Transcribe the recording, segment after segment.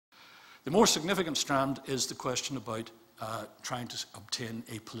The more significant strand is the question about trying to obtain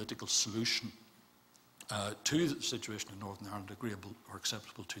a political solution to the situation in Northern Ireland agreeable or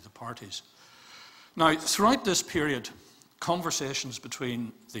acceptable to the parties. Now, throughout this period, conversations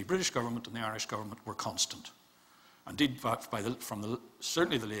between the British government and the Irish government were constant. Indeed, from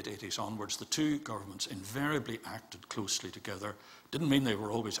certainly the late 80s onwards, the two governments invariably acted closely together. Didn't mean they were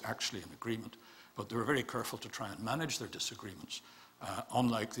always actually in agreement, but they were very careful to try and manage their disagreements,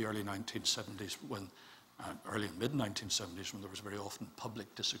 unlike the early 1970s, early and mid-1970s, when there was very often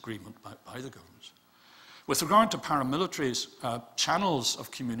public disagreement by the governments. With regard to paramilitaries, channels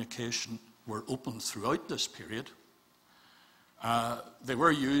of communication were open throughout this period. They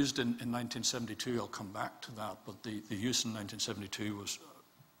were used in 1972. I'll come back to that, but the use in 1972 was,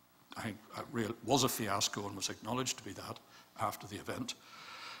 I think, was a fiasco and was acknowledged to be that after the event.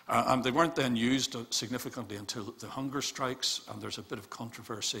 And they weren't then used significantly until the hunger strikes, and there's a bit of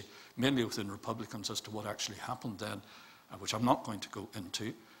controversy, mainly within Republicans, as to what actually happened then, which I'm not going to go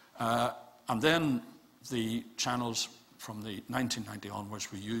into. And then the channels from the 1990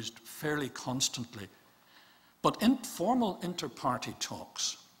 onwards were used fairly constantly. But informal inter-party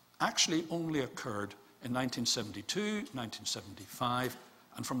talks actually only occurred in 1972, 1975,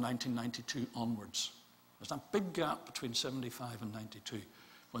 and from 1992 onwards. There's that big gap between 75 and 92,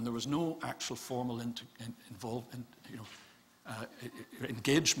 when there was no actual formal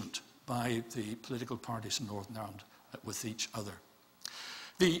engagement by the political parties in Northern Ireland with each other.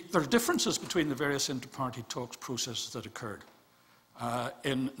 There are differences between the various inter-party talks processes that occurred.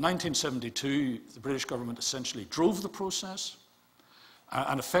 In 1972, the British government essentially drove the process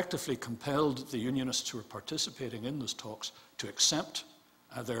and effectively compelled the unionists who were participating in those talks to accept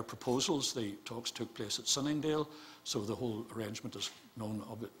their proposals. The talks took place at Sunningdale, so the whole arrangement is known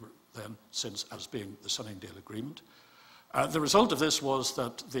of it then since as being the Sunningdale Agreement. The result of this was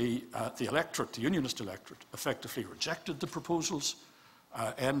that the electorate, the unionist electorate, effectively rejected the proposals,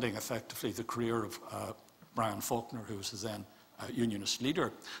 ending effectively the career of Brian Faulkner, who was the then unionist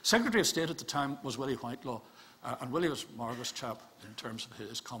leader. Secretary of State at the time was Willie Whitelaw, and Willie was a marvellous chap in terms of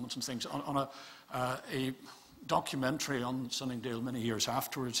his comments and things. On a documentary on Sunningdale many years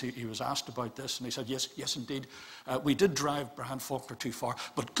afterwards, he was asked about this, and he said, yes, indeed, we did drive Brian Faulkner too far,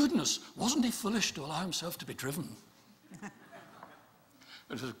 but goodness, wasn't he foolish to allow himself to be driven?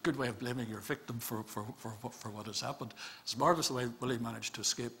 It's a good way of blaming your victim for what has happened. It's marvellous the way Willie managed to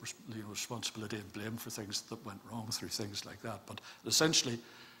escape responsibility and blame for things that went wrong through things like that. But essentially,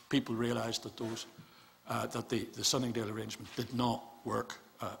 people realised that that the Sunningdale arrangement did not work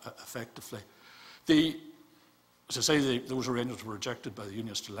effectively. As I say, those arrangements were rejected by the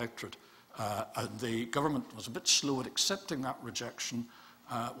unionist electorate, and the government was a bit slow at accepting that rejection,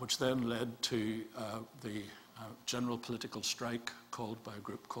 which then led to the general political strike called by a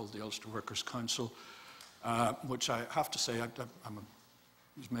group called the Ulster Workers' Council, which I have to say, as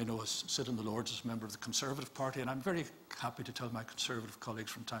you may know, I sit in the Lords as a member of the Conservative Party, and I'm very happy to tell my Conservative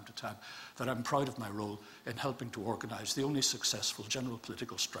colleagues from time to time that I'm proud of my role in helping to organise the only successful general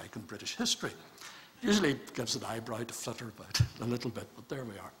political strike in British history. Usually it gives an eyebrow to flutter about a little bit, but there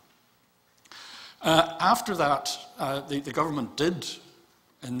we are. After that, the government did,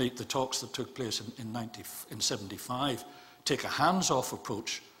 in the talks that took place in 75, take a hands-off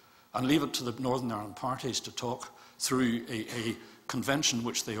approach and leave it to the Northern Ireland parties to talk through a convention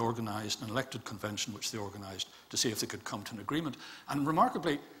which they organised, an elected convention which they organised, to see if they could come to an agreement. And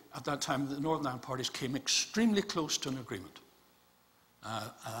remarkably, at that time, the Northern Ireland parties came extremely close to an agreement.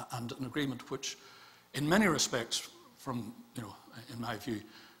 And an agreement which, in many respects, in my view,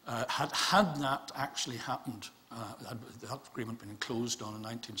 had that actually happened, had that agreement been closed on in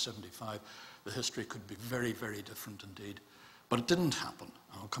 1975, the history could be very, very different indeed. But it didn't happen.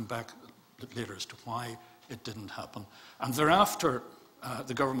 I'll come back a bit later as to why it didn't happen. And thereafter,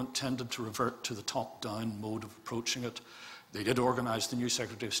 the government tended to revert to the top-down mode of approaching it. They did organise the new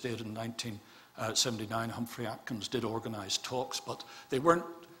Secretary of State in 1979. Humphrey Atkins did organise talks, but they weren't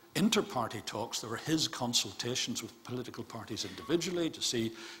inter-party talks. There were his consultations with political parties individually to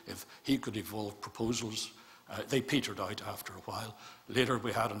see if he could evolve proposals. They petered out after a while. Later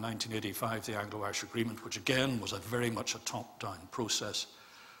we had in 1985 the Anglo-Irish Agreement, which again was very much a top-down process.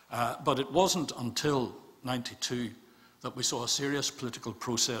 But it wasn't until 92 that we saw a serious political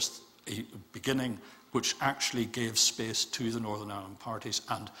process beginning which actually gave space to the Northern Ireland parties,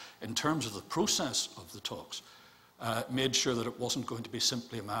 and in terms of the process of the talks, made sure that it wasn't going to be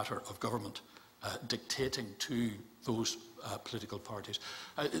simply a matter of government dictating to those political parties.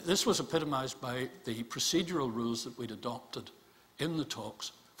 This was epitomised by the procedural rules that we'd adopted in the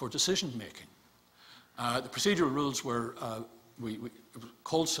talks for decision-making. The procedural rules were it was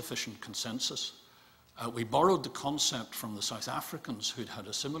called sufficient consensus. We borrowed the concept from the South Africans who'd had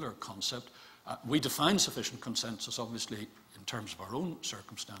a similar concept. We define sufficient consensus, obviously, in terms of our own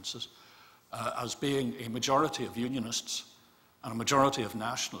circumstances, as being a majority of unionists and a majority of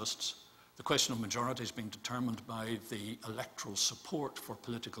nationalists. The question of majority is being determined by the electoral support for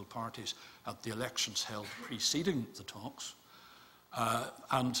political parties at the elections held preceding the talks,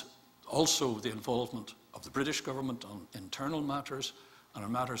 and also the involvement of the British government on internal matters and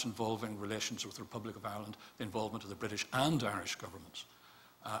on matters involving relations with the Republic of Ireland, the involvement of the British and Irish governments.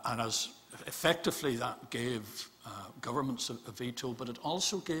 And as effectively that gave governments a veto, but it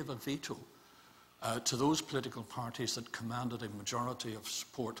also gave a veto to those political parties that commanded a majority of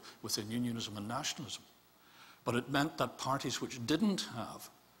support within unionism and nationalism. But it meant that parties which didn't have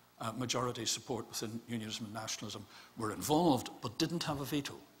majority support within unionism and nationalism were involved, but didn't have a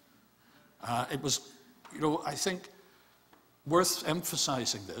veto. It was, I think, worth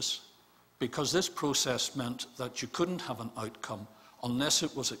emphasising this, because this process meant that you couldn't have an outcome unless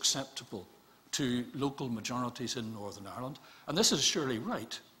it was acceptable to local majorities in Northern Ireland. And this is surely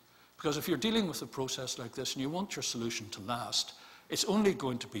right, because if you're dealing with a process like this and you want your solution to last, it's only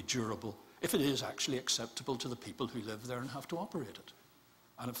going to be durable if it is actually acceptable to the people who live there and have to operate it.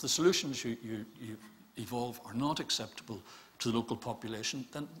 And if the solutions you evolve are not acceptable to the local population,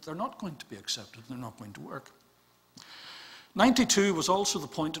 then they're not going to be accepted and they're not going to work. 92 was also the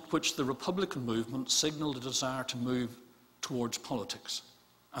point at which the Republican movement signalled a desire to move towards politics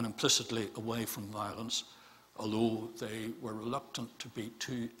and implicitly away from violence, although they were reluctant to be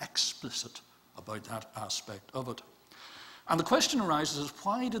too explicit about that aspect of it. And the question arises,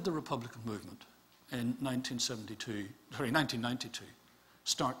 why did the Republican movement in 1992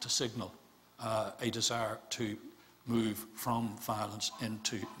 start to signal a desire to move from violence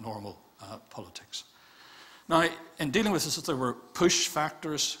into normal politics? Now, in dealing with this, there were push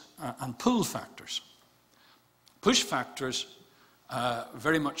factors and pull factors. Push factors,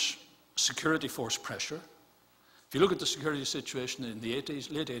 very much security force pressure. If you look at the security situation in the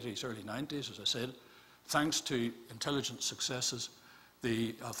 80s, late 80s, early 90s, as I said, thanks to intelligence successes,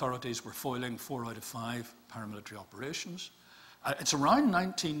 the authorities were foiling 4 out of 5 paramilitary operations. It's around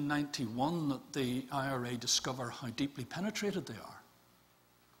 1991 that the IRA discover how deeply penetrated they are.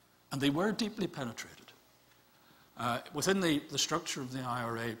 And they were deeply penetrated. Within the structure of the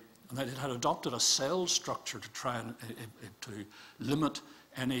IRA, and that it had adopted a cell structure to try and to limit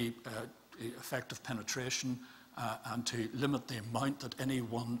any effective penetration and to limit the amount that any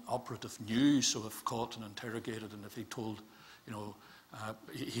one operative knew. So if caught and interrogated, and if he told,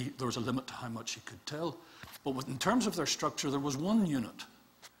 there was a limit to how much he could tell. But in terms of their structure, there was one unit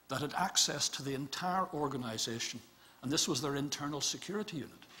that had access to the entire organisation, and this was their internal security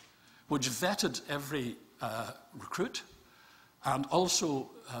unit, which vetted every recruit and also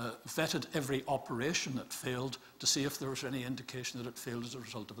vetted every operation that failed to see if there was any indication that it failed as a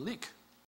result of a leak.